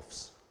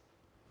wolves,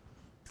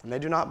 and they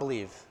do not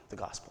believe the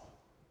gospel.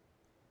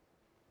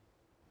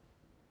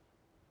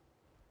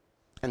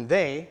 And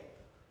they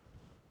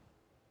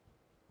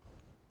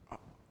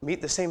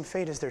meet the same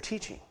fate as their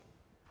teaching,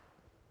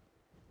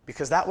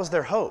 because that was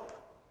their hope.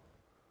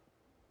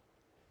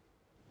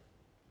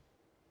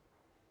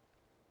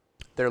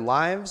 Their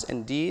lives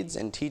and deeds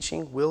and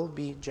teaching will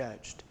be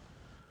judged.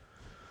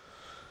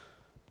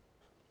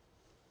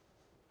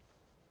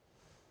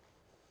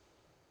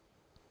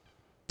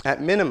 At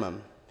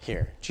minimum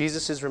here,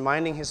 Jesus is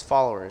reminding His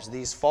followers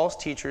these false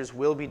teachers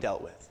will be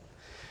dealt with.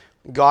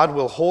 God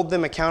will hold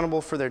them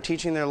accountable for their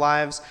teaching their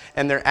lives,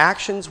 and their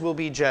actions will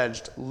be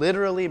judged,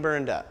 literally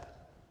burned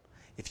up.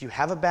 If you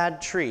have a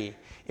bad tree,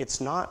 it's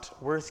not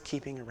worth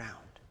keeping around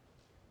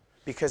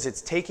because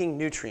it's taking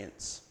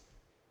nutrients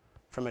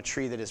from a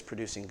tree that is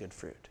producing good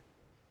fruit.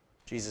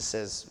 Jesus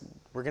says,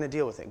 we're going to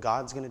deal with it.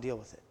 God's going to deal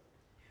with it.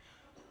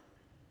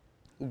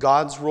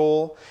 God's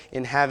role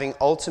in having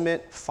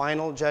ultimate,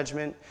 final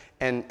judgment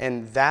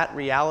and that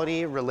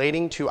reality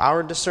relating to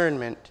our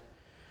discernment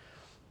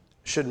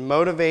should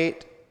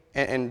motivate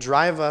and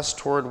drive us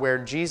toward where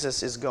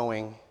Jesus is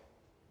going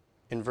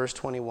in verse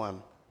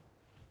 21.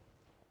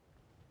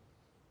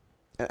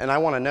 And I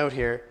want to note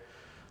here,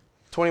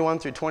 21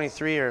 through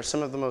 23 are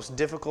some of the most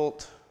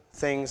difficult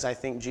things I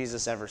think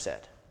Jesus ever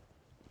said.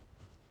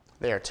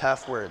 They are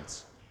tough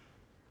words.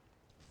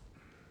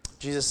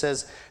 Jesus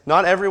says,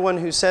 "Not everyone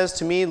who says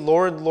to me,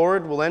 'Lord,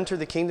 Lord,' will enter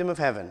the kingdom of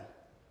heaven,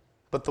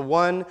 but the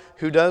one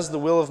who does the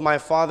will of my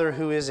Father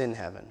who is in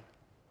heaven.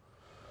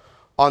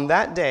 On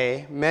that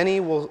day, many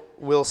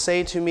will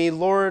say to me,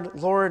 'Lord,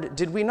 Lord,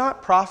 did we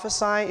not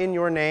prophesy in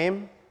your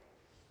name,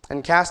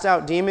 and cast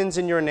out demons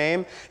in your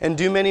name, and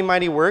do many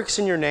mighty works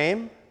in your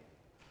name?'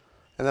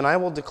 And then I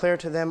will declare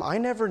to them, 'I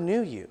never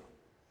knew you.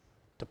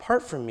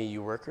 Depart from me,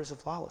 you workers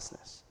of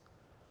lawlessness.'"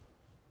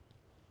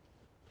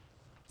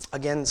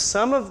 Again,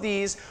 some of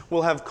these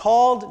will have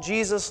called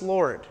Jesus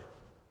Lord.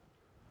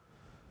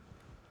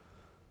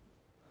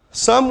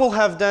 Some will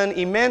have done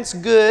immense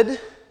good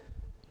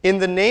in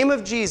the name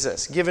of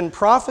Jesus, given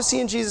prophecy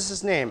in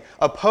Jesus' name,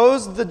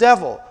 opposed the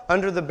devil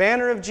under the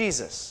banner of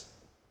Jesus.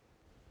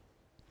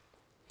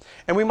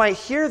 And we might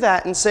hear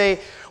that and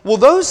say, well,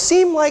 those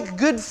seem like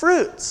good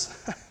fruits.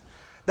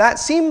 That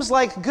seems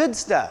like good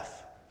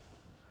stuff.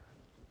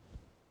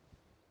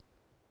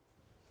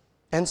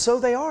 And so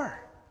they are.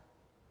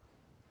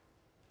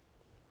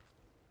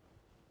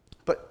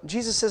 But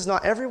Jesus says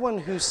not everyone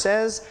who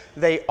says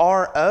they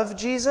are of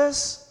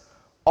Jesus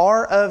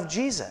are of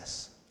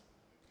Jesus.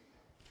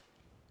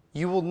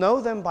 You will know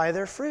them by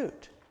their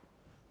fruit.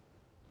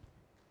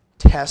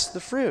 Test the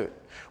fruit.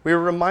 We are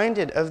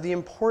reminded of the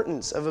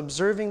importance of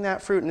observing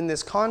that fruit. And in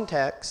this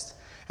context,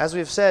 as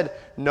we've said,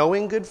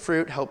 knowing good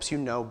fruit helps you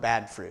know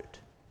bad fruit.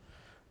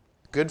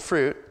 Good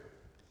fruit,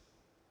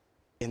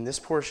 in this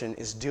portion,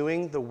 is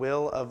doing the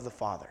will of the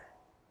Father.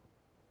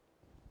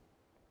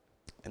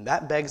 And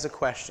that begs a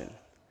question.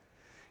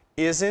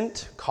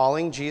 Isn't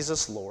calling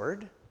Jesus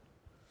Lord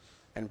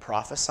and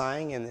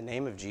prophesying in the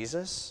name of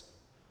Jesus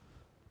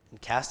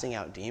and casting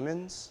out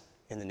demons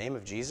in the name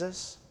of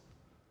Jesus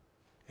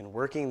and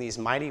working these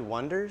mighty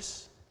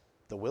wonders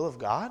the will of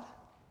God?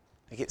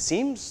 Like it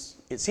seems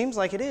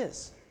like it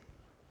is.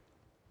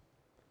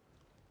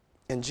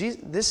 And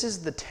this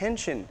is the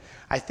tension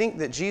I think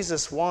that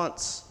Jesus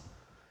wants.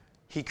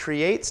 He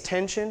creates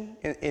tension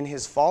in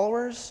his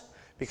followers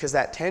because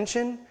that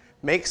tension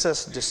makes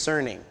us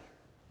discerning.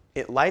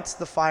 It lights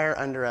the fire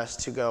under us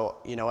to go,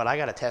 you know what, I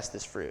got to test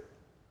this fruit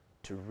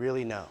to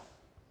really know.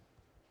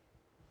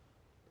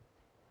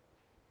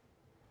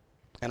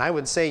 And I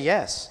would say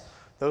yes,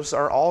 those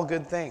are all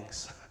good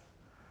things.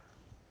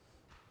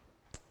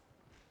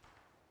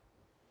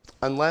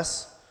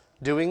 Unless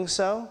doing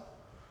so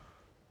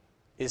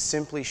is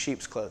simply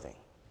sheep's clothing.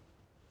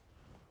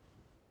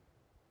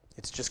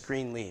 It's just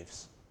green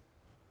leaves.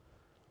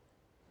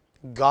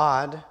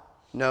 God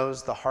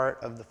knows the heart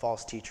of the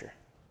false teacher.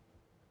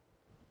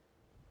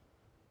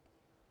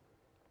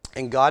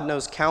 And God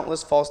knows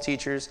countless false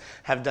teachers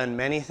have done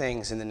many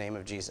things in the name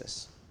of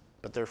Jesus,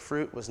 but their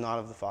fruit was not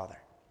of the Father.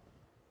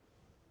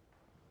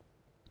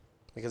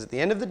 Because at the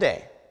end of the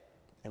day,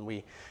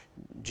 and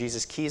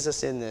Jesus keys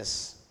us in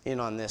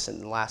on this in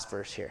the last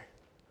verse here.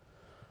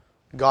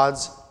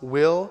 God's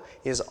will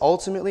is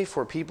ultimately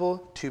for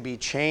people to be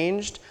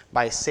changed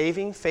by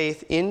saving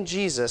faith in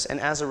Jesus and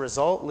as a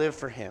result live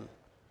for him.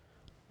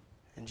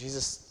 And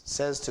Jesus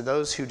says to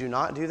those who do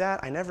not do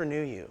that, I never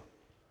knew you.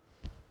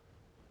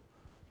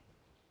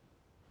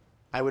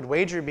 I would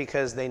wager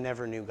because they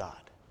never knew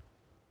God.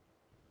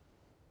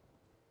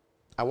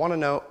 I want to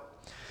note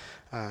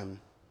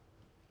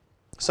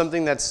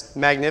something that's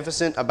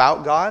magnificent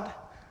about God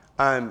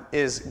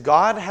is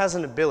God has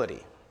an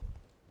ability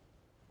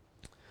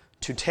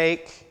to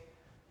take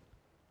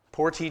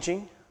poor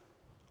teaching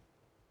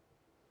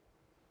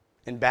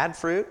and bad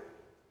fruit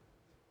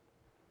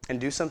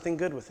and do something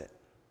good with it.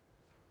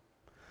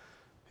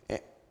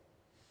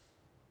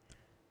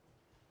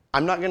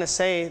 I'm not going to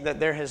say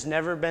that there has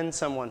never been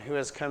someone who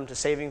has come to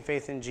saving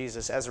faith in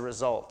Jesus as a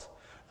result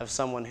of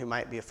someone who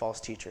might be a false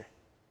teacher.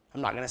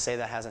 I'm not going to say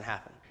that hasn't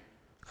happened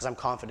because I'm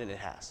confident it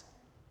has.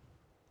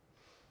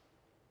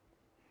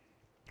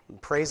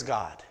 And praise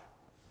God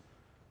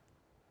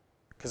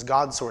because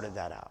God sorted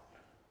that out.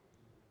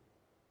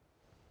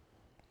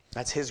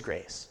 That's his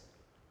grace.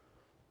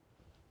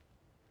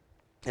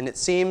 And it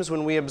seems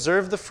when we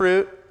observe the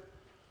fruit,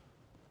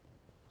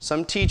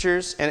 some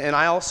teachers, and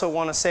I also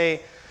want to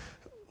say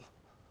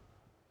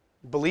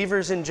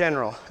believers in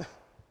general,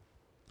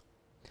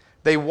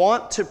 they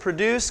want to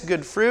produce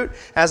good fruit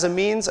as a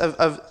means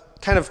of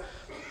kind of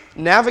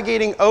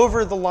navigating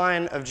over the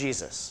line of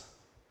Jesus.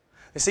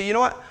 They say, you know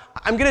what?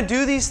 I'm going to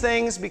do these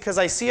things because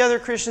I see other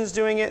Christians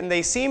doing it and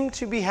they seem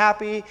to be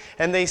happy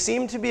and they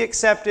seem to be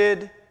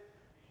accepted.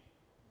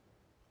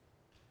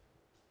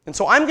 And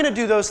so I'm going to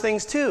do those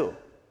things too.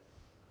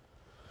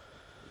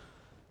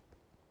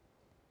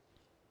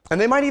 And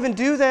they might even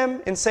do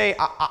them and say,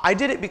 I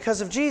did it because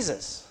of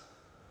Jesus.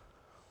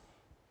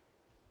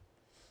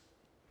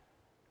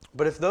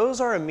 But if those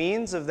are a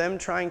means of them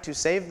trying to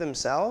save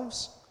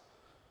themselves,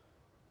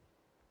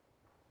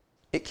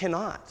 it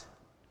cannot.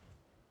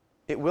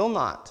 It will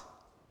not.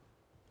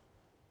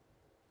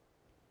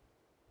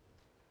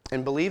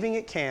 And believing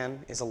it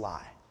can is a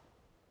lie.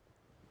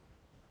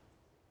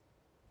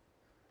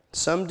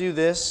 Some do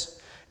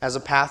this as a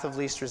path of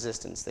least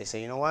resistance. They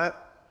say, you know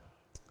what?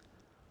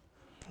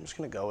 I'm just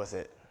going to go with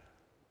it.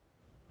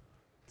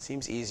 It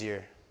seems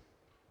easier.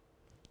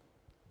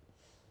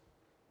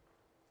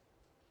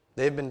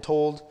 They've been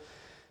told,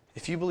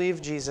 if you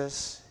believe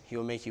Jesus, he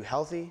will make you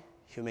healthy,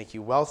 he will make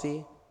you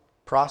wealthy,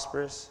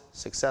 prosperous,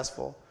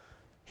 successful.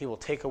 He will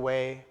take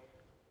away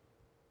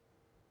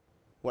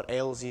what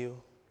ails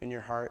you in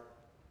your heart.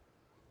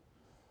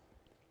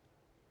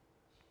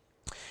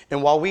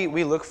 And while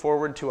we look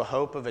forward to a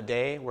hope of a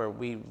day where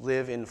we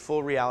live in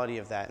full reality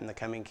of that in the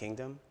coming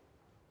kingdom,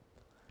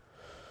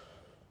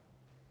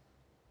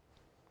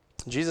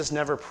 Jesus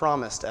never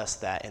promised us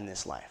that in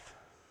this life.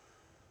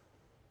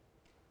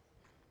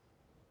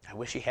 I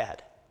wish he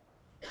had.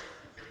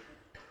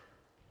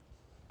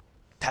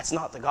 That's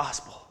not the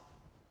gospel.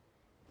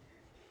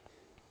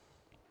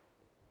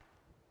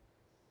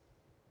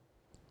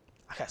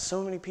 I got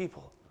so many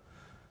people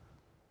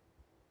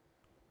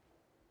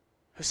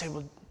who say,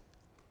 well,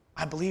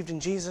 I believed in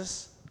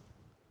Jesus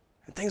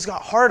and things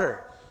got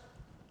harder.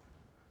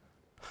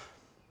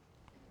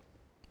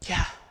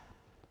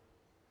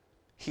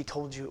 He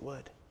told you it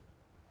would.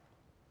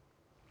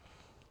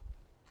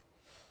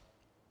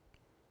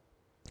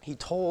 He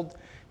told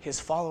his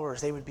followers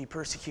they would be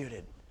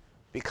persecuted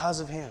because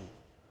of him.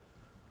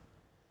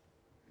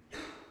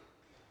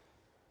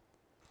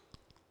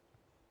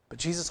 But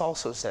Jesus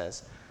also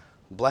says,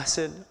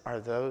 "Blessed are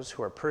those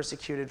who are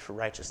persecuted for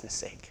righteousness'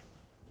 sake."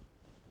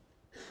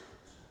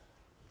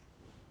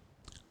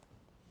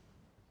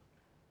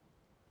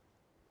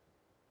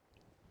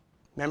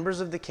 Members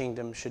of the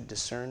kingdom should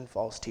discern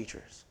false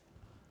teachers.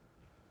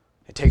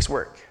 It takes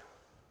work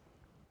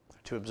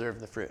to observe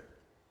the fruit.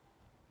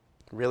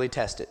 Really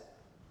test it.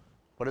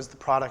 What is the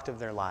product of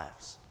their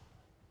lives?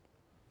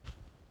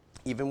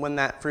 Even when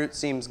that fruit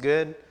seems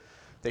good,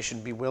 they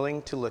should be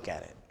willing to look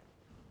at it.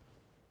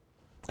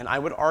 And I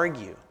would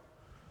argue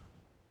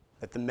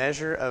that the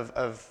measure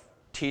of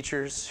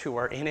teachers who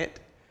are in it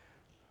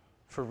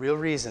for real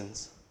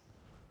reasons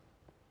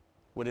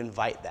would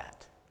invite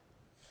that.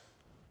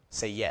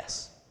 Say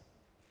yes.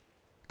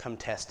 Come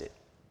test it.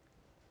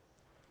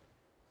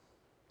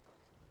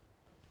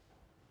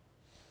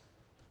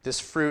 This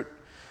fruit,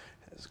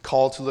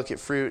 call to look at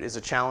fruit, is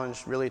a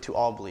challenge really to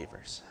all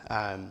believers.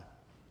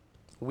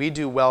 We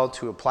do well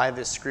to apply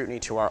this scrutiny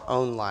to our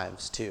own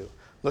lives too.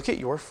 Look at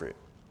your fruit.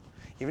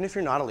 Even if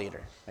you're not a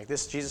leader. Like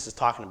this, Jesus is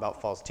talking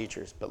about false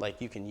teachers, but like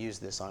you can use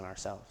this on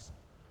ourselves.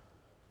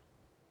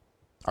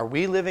 Are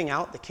we living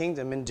out the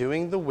kingdom and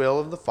doing the will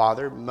of the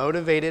Father,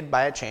 motivated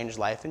by a changed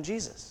life in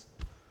Jesus?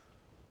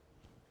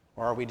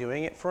 Or are we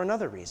doing it for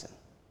another reason?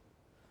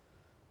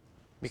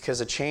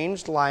 Because a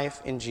changed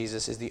life in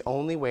Jesus is the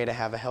only way to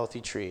have a healthy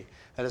tree.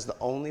 That is the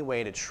only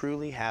way to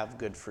truly have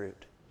good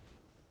fruit.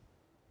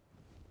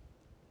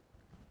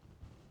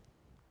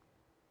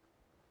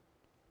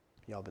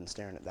 Y'all been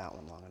staring at that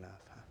one long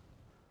enough, huh?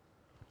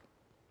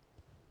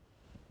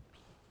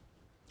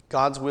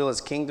 God's will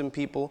is kingdom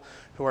people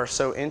who are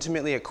so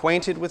intimately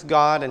acquainted with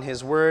God and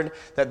his word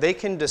that they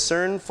can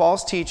discern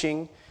false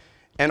teaching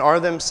and are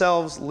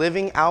themselves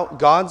living out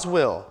God's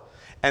will.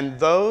 And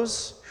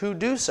those who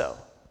do so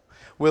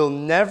will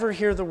never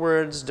hear the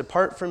words,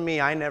 "Depart from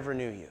me, I never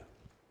knew you."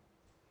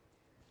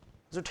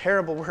 Those are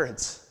terrible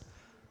words.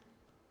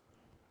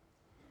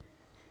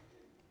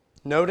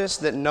 Notice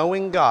that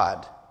knowing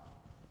God,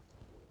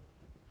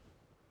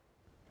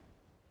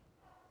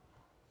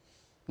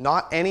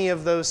 not any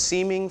of those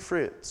seeming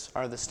fruits,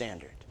 are the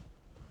standard.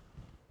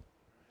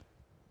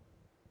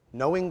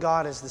 Knowing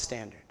God is the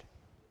standard.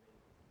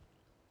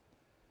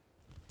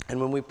 And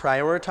when we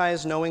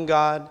prioritize knowing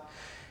God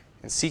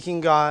and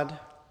seeking God,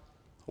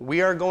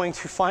 we are going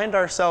to find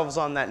ourselves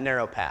on that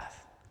narrow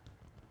path.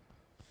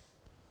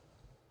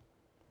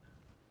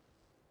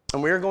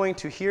 And we are going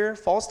to hear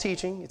false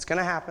teaching. It's going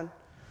to happen.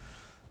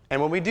 And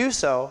when we do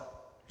so,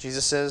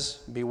 Jesus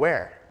says,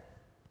 beware,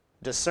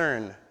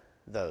 discern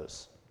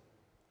those,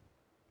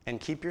 and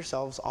keep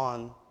yourselves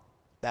on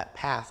that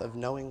path of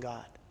knowing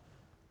God.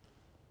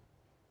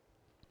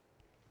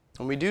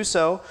 When we do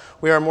so,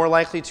 we are more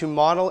likely to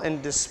model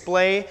and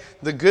display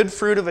the good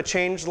fruit of a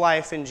changed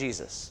life in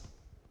Jesus.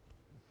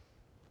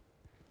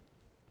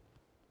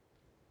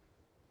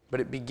 But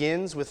it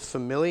begins with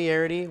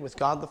familiarity with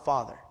God the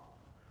Father,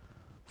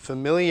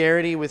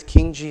 familiarity with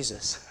King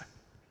Jesus.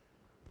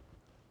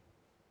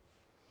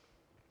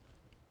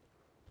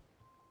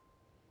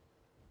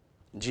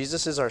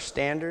 Jesus is our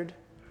standard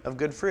of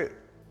good fruit.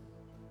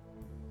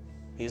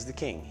 He's the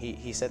King.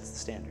 He sets the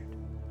standard.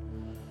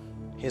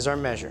 He's our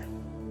measure.